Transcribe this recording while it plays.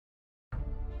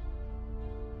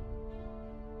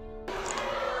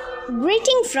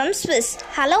Greeting from Swiss.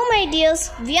 Hello my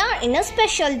dears, we are in a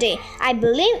special day. I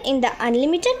believe in the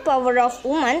unlimited power of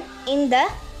women in the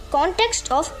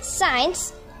context of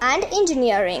science and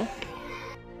engineering.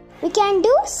 We can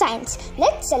do science.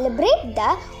 Let's celebrate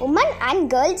the women and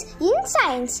girls in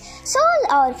science. So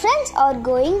our friends are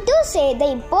going to say the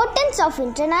importance of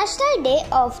International Day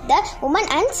of the Women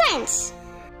and Science.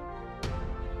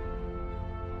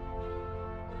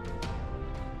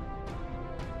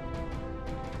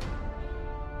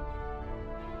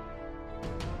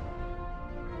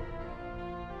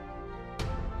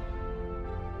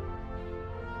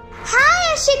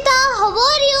 Hi Ashita, how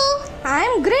are you? I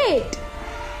am great.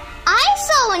 I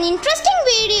saw an interesting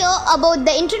video about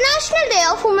the International Day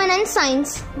of Women and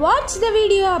Science. What's the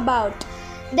video about?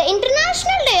 The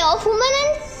International Day of Women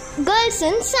and Girls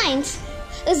in Science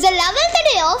is the 11th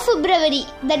day of February.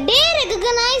 The day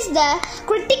recognizes the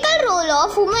critical role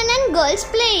of women and girls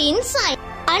play in science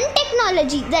and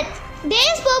technology. That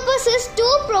day's purpose is to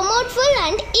promote full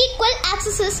and equal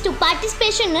access to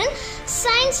participation in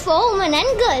science for women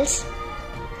and girls.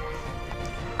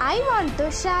 I want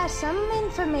to share some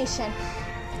information.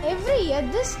 Every year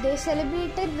this day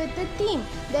celebrated with a theme.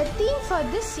 The theme for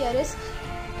this year is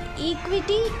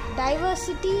Equity,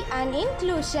 Diversity and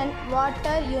Inclusion.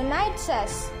 Water unites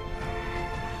us.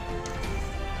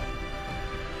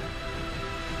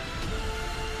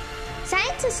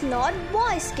 Science is not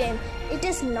boys' game. It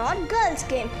is not girls'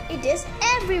 game. It is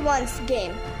everyone's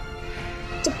game.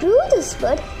 To prove this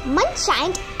word, men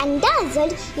shined and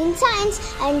dazzled in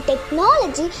science and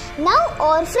technology. Now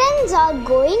our friends are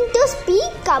going to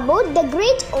speak about the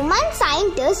great women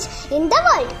scientists in the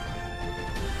world.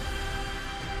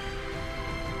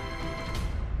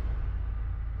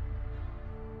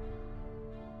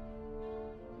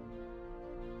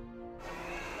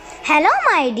 Hello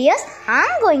my dears, I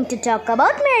am going to talk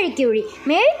about Marie Curie.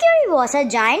 Marie Curie was a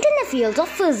giant in the fields of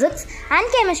physics and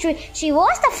chemistry. She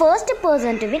was the first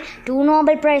person to win 2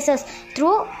 Nobel Prizes.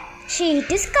 She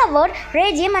discovered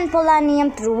radium and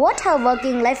polonium. Throughout her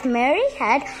working life, Marie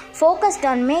had focused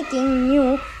on making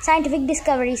new scientific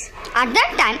discoveries. At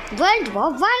that time, World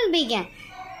War I began.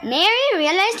 Mary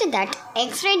realized that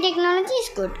X-ray technologies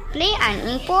could play an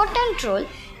important role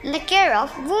in the care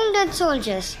of wounded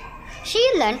soldiers. She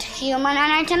learnt human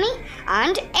anatomy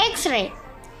and X-ray.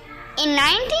 In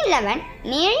 1911,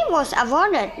 Mary was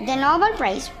awarded the Nobel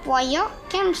Prize for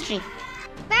Chemistry.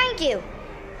 Thank you.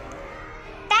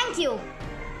 Thank you.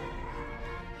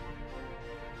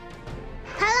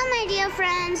 Hello my dear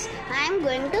friends, I am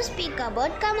going to speak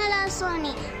about Kamala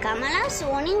Soni. Kamala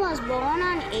Soni was born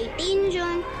on 18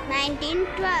 June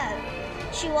 1912.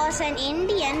 She was an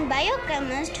Indian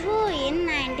biochemist who in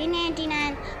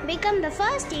 1989 became the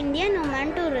first Indian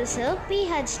woman to receive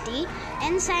PhD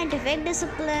in scientific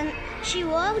discipline. She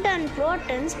worked on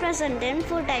proteins present in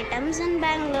food items in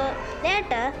Bangalore.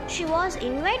 Later, she was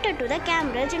invited to the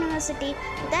Cambridge University.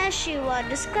 There she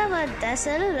discovered the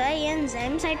cellular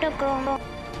enzyme cytochrome.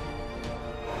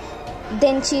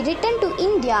 Then she returned to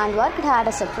India and worked hard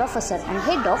as a professor and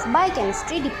head of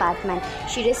biochemistry department.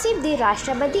 She received the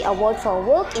Rashtrapati Award for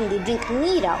work in the drink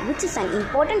Neera, which is an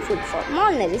important food for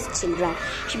malnourished children.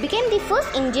 She became the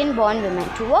first Indian-born woman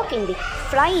to work in the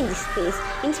fly in the space,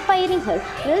 inspiring her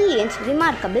brilliant,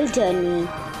 remarkable journey.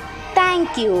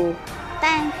 Thank you.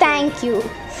 Thank you.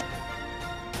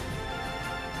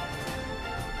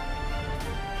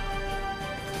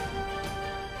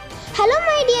 Hello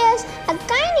my dears, a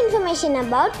kind information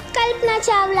about Kalpana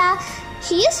Chawla.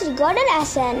 She is regarded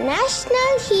as a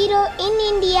national hero in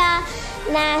India.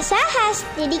 NASA has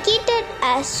dedicated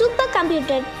a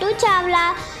supercomputer to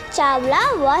Chawla.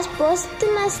 Chawla was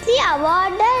posthumously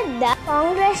awarded the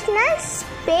Congressional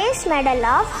Space Medal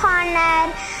of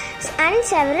Honor, and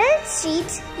several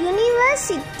states,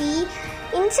 university,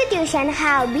 institutions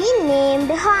have been named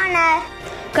honor.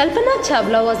 Kalpana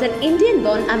Chawla was an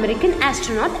Indian-born American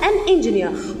astronaut and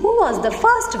engineer who was the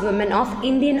first woman of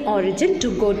Indian origin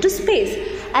to go to space.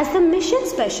 As the mission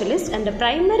specialist and a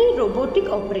primary robotic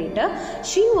operator,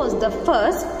 she was the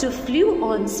first to flew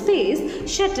on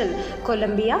Space Shuttle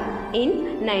Columbia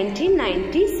in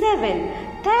 1997.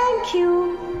 Thank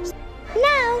you.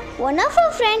 Now, one of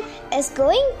our friends is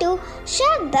going to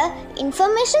share the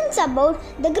information about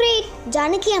the great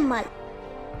Janaki Ammal.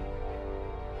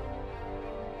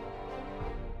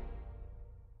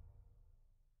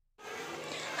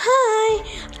 Hi,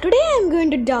 Today I am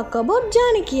going to talk about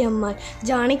Janaki Ammal.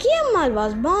 Janaki Ammal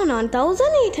was born on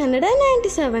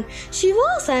 1897. She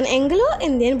was an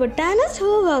Anglo-Indian botanist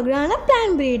who worked on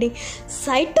plant breeding,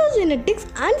 cytogenetics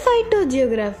and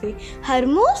phytogeography. Her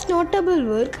most notable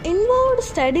work involved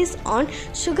studies on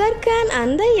sugarcane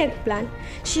and the eggplant.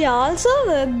 She also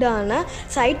worked on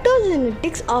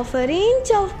cytogenetics of a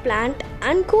range of plants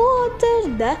and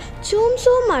co-authored the Chum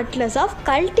Chum Atlas of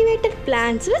cultivated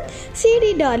plants with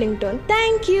C.D. Darlington.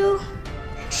 Thank you.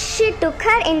 She took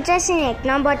her interest in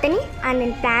ethnobotany and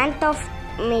in plant of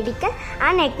medical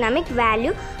and economic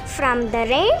value from the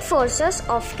rainforests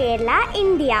of Kerala,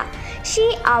 India.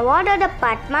 She awarded a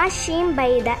Padma Shri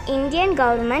by the Indian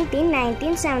government in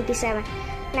 1977.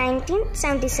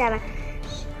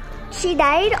 She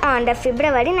died on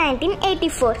February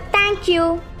 1984. Thank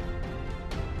you.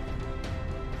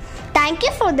 Thank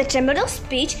you for the tremendous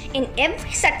speech. In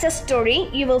every success story,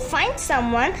 you will find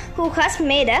someone who has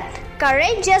made a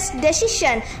courageous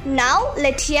decision. Now,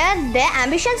 let's hear the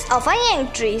ambitions of our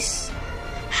young trees.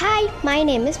 Hi, my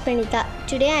name is Pranita.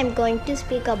 Today I am going to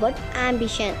speak about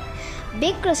ambition.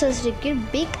 Big process require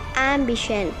big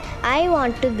ambition. I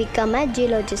want to become a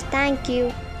geologist. Thank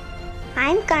you.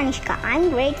 I'm Kanishka. I'm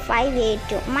grade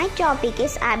 5A2. My topic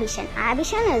is ambition.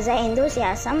 Ambition is the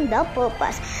enthusiasm, the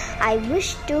purpose. I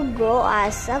wish to grow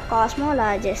as a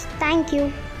cosmologist. Thank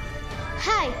you.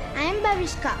 Hi, I am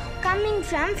Bhavishka, coming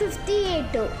from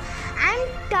 50A2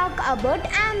 and talk about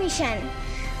ambition.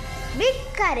 With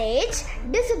courage,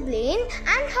 discipline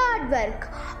and hard work,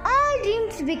 all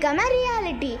dreams become a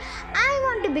reality. I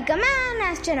want to become an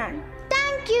astronaut.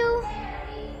 Thank you.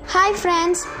 Hi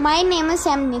friends, my name is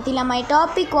M. Nithila. My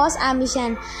topic was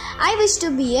ambition. I wish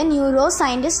to be a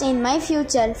neuroscientist in my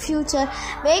future.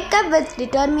 Wake up with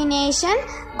determination,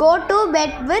 go to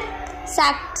bed with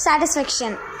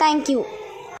satisfaction. Thank you.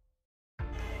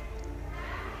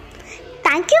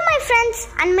 Thank you, my friends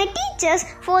and my teachers,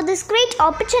 for this great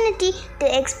opportunity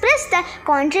to express the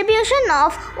contribution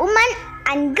of women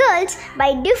and girls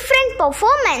by different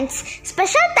performance.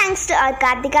 Special thanks to our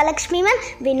Kartika Lakshmi ma'am,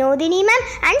 Vinodini ma'am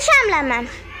and Shamla ma'am.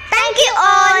 Thank you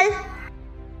all.